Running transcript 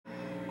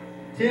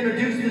to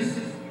introduce this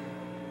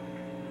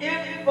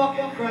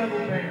incredible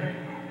band.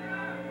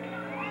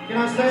 Can I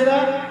say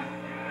that?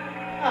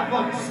 Ah,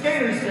 fucking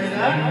skaters say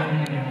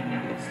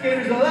that.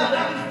 Skaters go,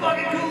 that was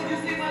fucking cool. You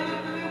see my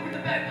little maneuver in the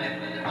back,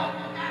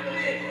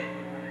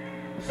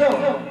 So,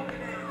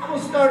 I'm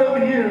gonna start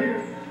over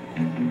here.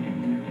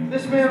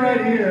 This man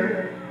right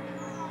here,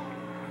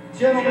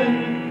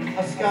 gentleman,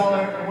 a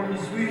scholar, one of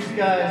the sweetest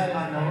guys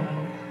I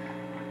know,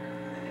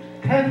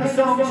 penned the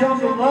song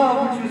Jungle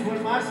Love, which was one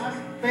of my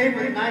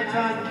favorite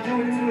nighttime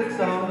do-it-to-it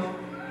songs.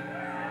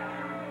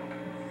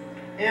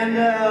 And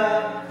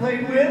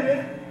played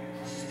with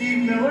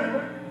Steve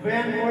Miller,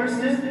 Van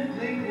Morrison,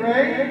 Lee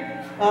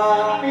Gray. I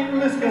mean, the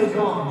list goes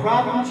on.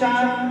 Problem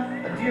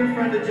Child, a dear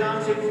friend of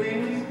John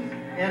Cipollina's,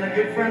 and a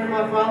good friend of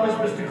my father's,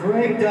 Mr.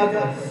 Greg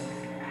Douglas.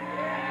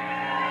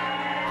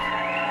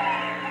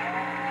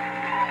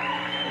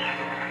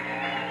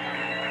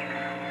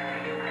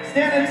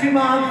 Standing to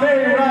my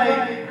very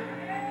right,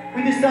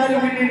 we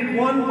decided we needed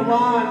one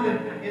blonde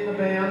in the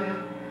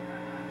band.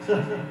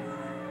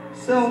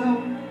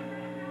 So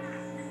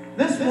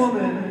this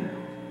woman,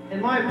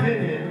 in my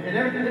opinion, and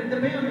everything, the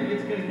band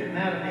is going to get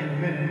mad at me in a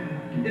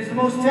minute, is the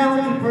most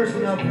talented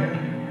person up here.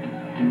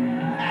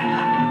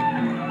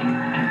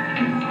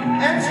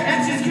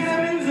 And she's good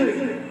at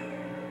music.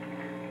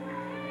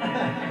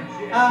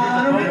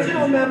 An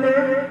original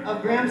member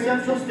of Graham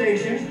Central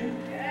Station.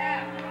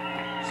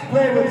 She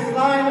played with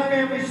Sly and the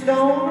Family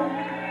Stone,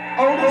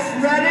 Otis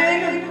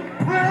Redding,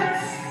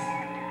 Prince,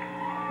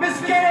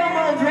 Miss Gail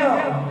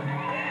Muldrow.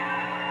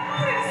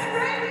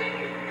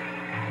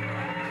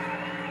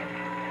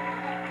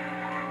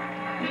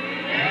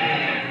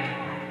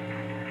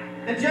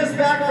 And just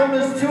back from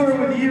his tour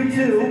with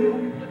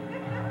U2,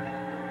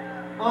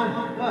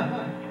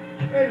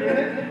 wait a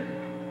minute.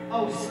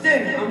 Oh,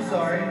 Sting, I'm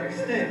sorry,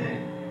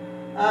 Sting.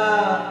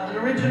 An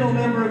original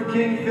member of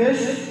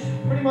Kingfish,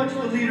 pretty much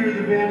the leader of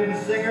the band and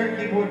the singer,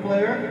 keyboard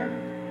player.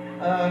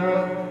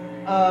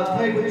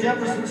 Played with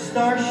Jefferson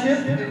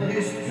Starship in the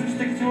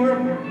acoustic tour,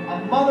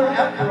 a Mother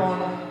Effer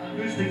on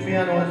acoustic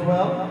piano as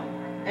well.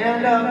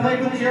 And played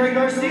with Jerry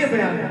Garcia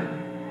Band,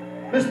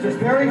 Mr.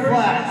 Barry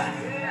Flast.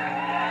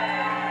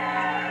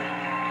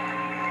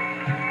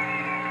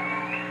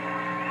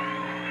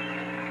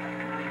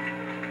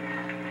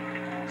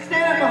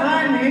 Standing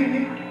behind me,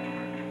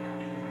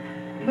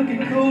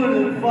 looking cooler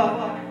than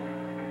fuck.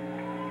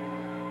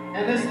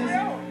 And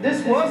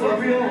this was a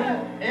real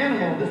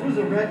animal. This was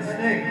a red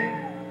snake.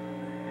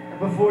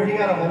 Before he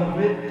got a hold of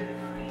it.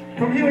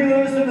 From Huey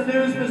Lewis to the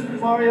News, Mr.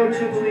 Mario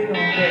Cipollina on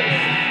bass.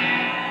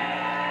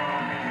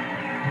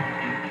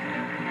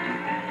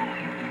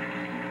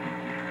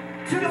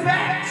 To the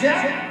back,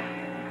 Jack.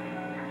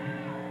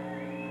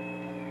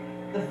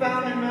 The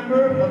founding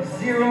member of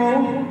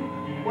Zero,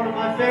 one of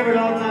my favorite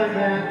all-time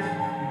bands.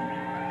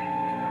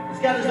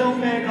 He's got his own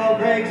band called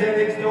Greg's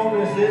Eggs, don't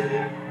miss it.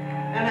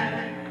 And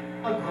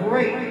a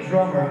great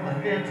drummer,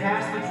 a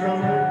fantastic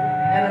drummer,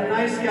 and a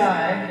nice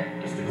guy,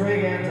 Mr.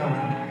 Greg Anton.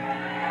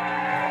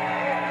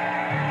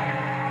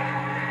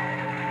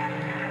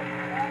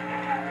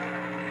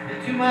 And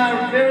to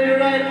my very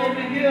right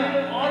over here,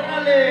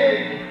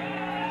 orale,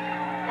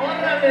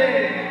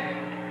 orale.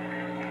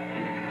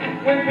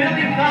 When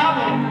Billy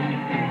Cobham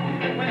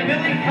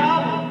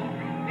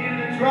needed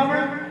a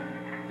drummer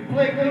to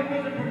play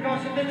vocals and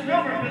percussion, the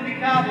drummer, Billy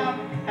Cobham,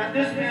 had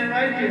this man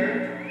right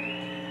here,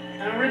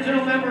 an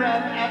original member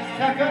of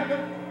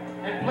Azteca,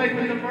 and played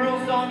with the Merle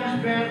Saunders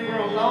Band for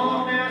a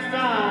long ass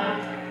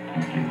time,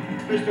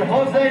 Mr.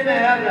 Jose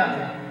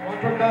Najera on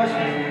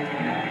percussion.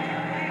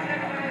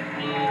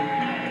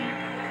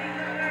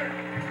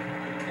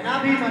 And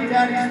I'll be my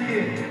daddy's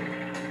kid.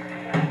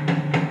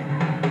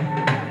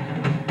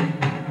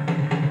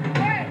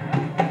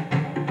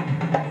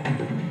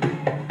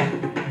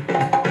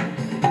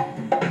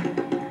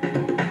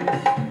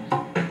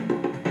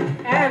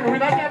 And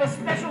we'd like to have a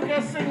special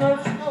guest singer.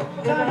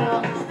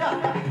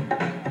 Stop.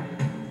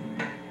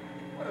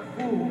 What a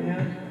fool,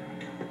 man.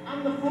 I'm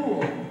the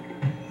fool.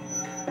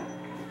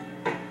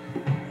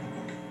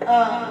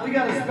 We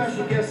got a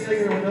special guest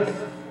singer with us.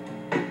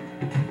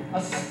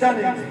 A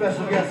stunning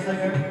special guest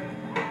singer.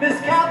 Miss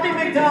Kathi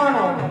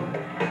McDonald,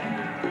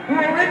 who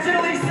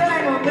originally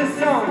sang on this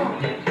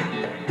song,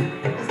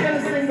 is going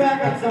to sing back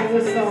on some of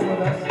this song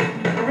with us.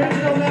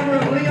 Original member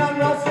of Leon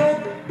Russell,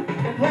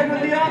 and played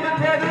with the Allman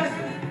Brothers,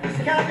 Miss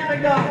Kathi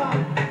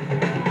McDonald.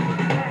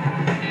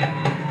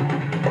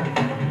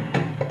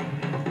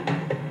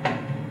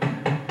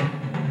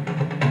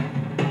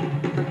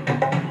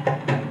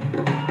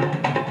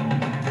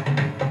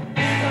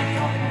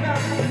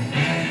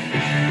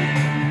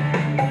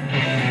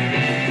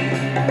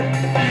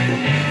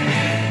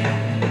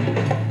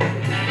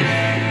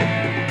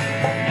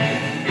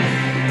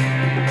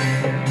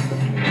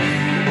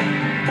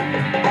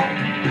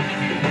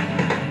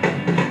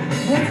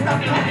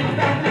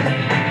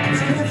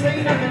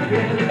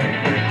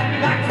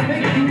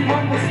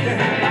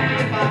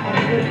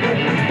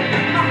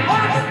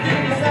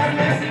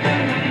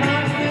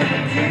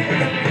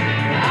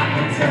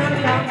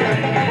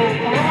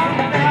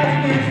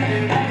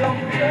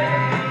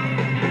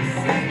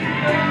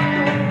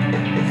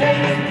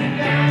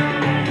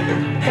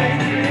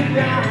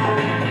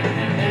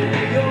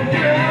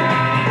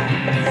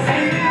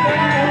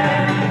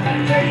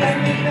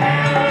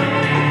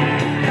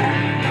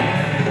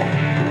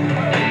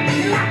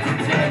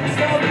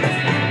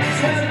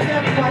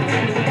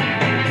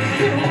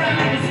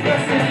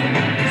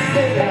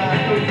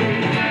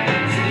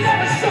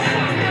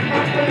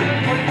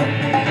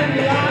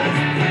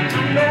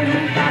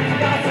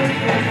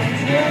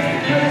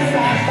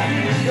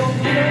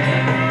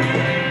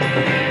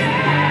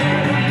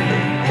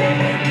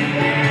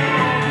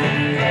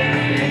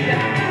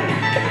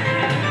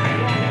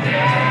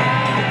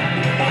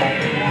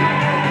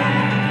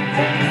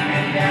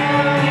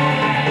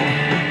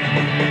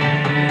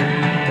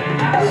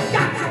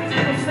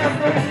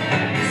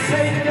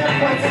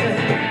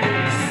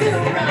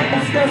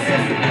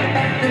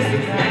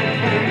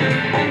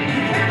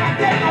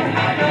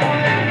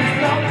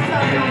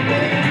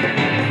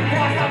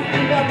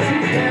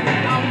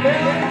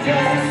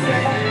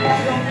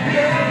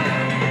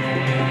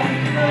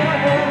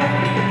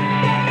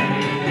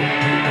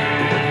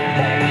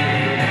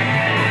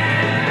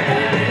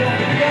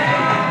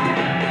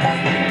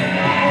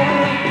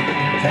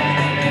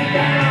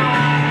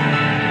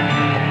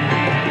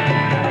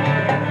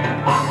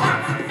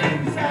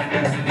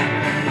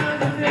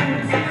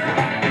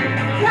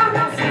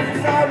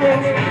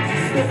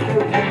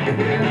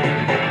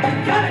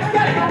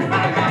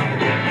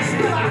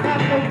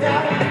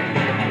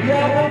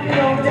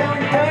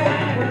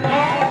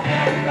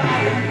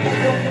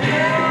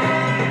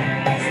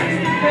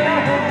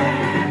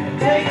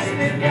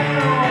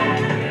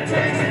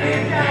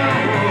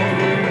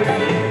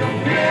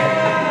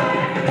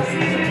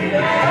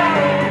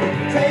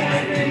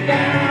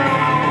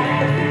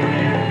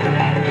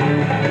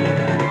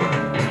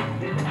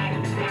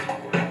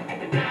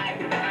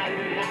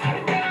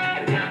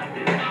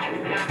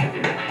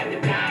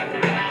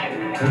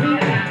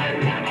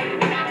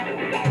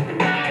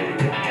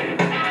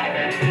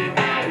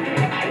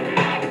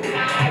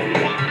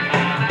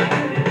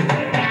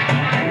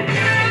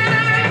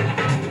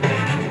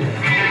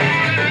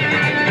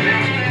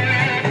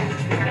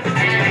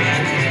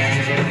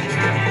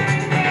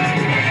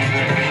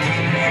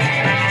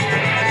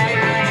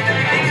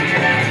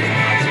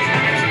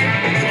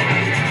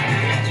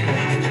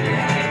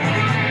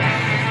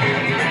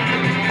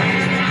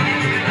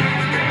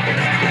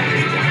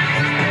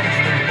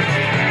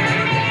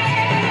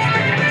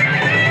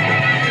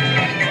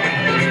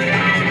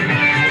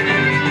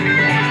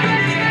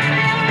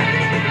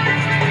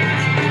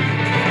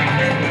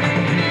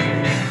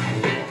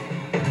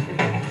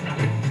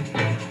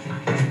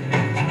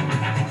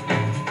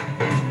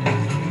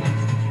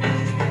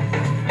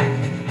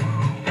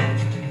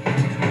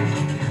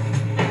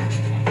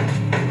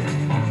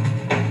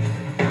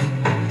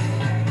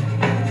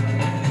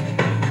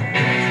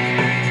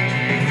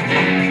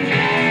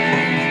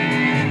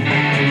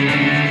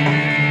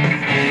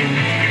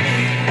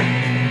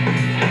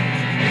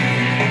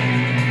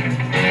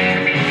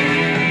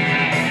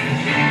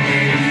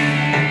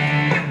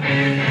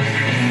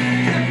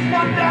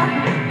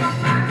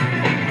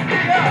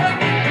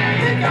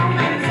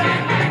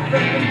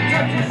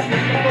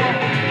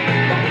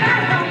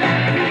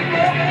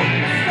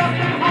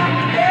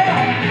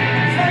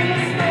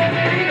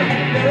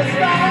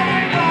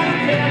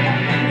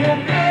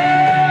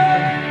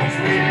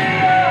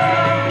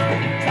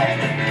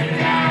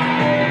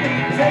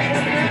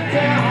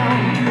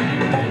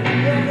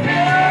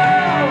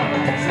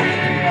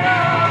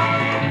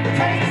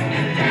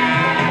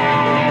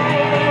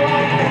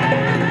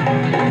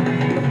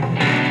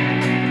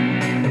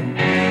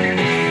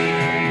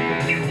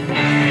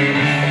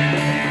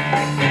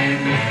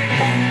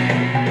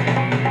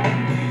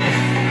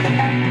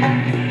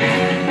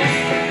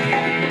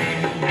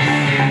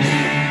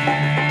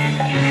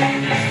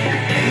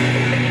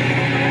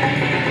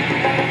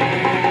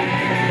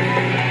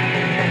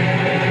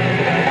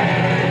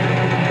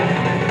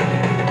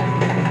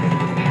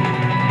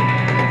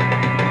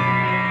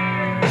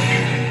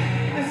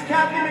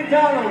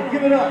 McDonald,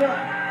 give it up.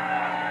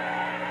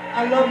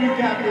 I love you,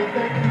 Kathy.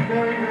 Thank you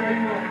very, very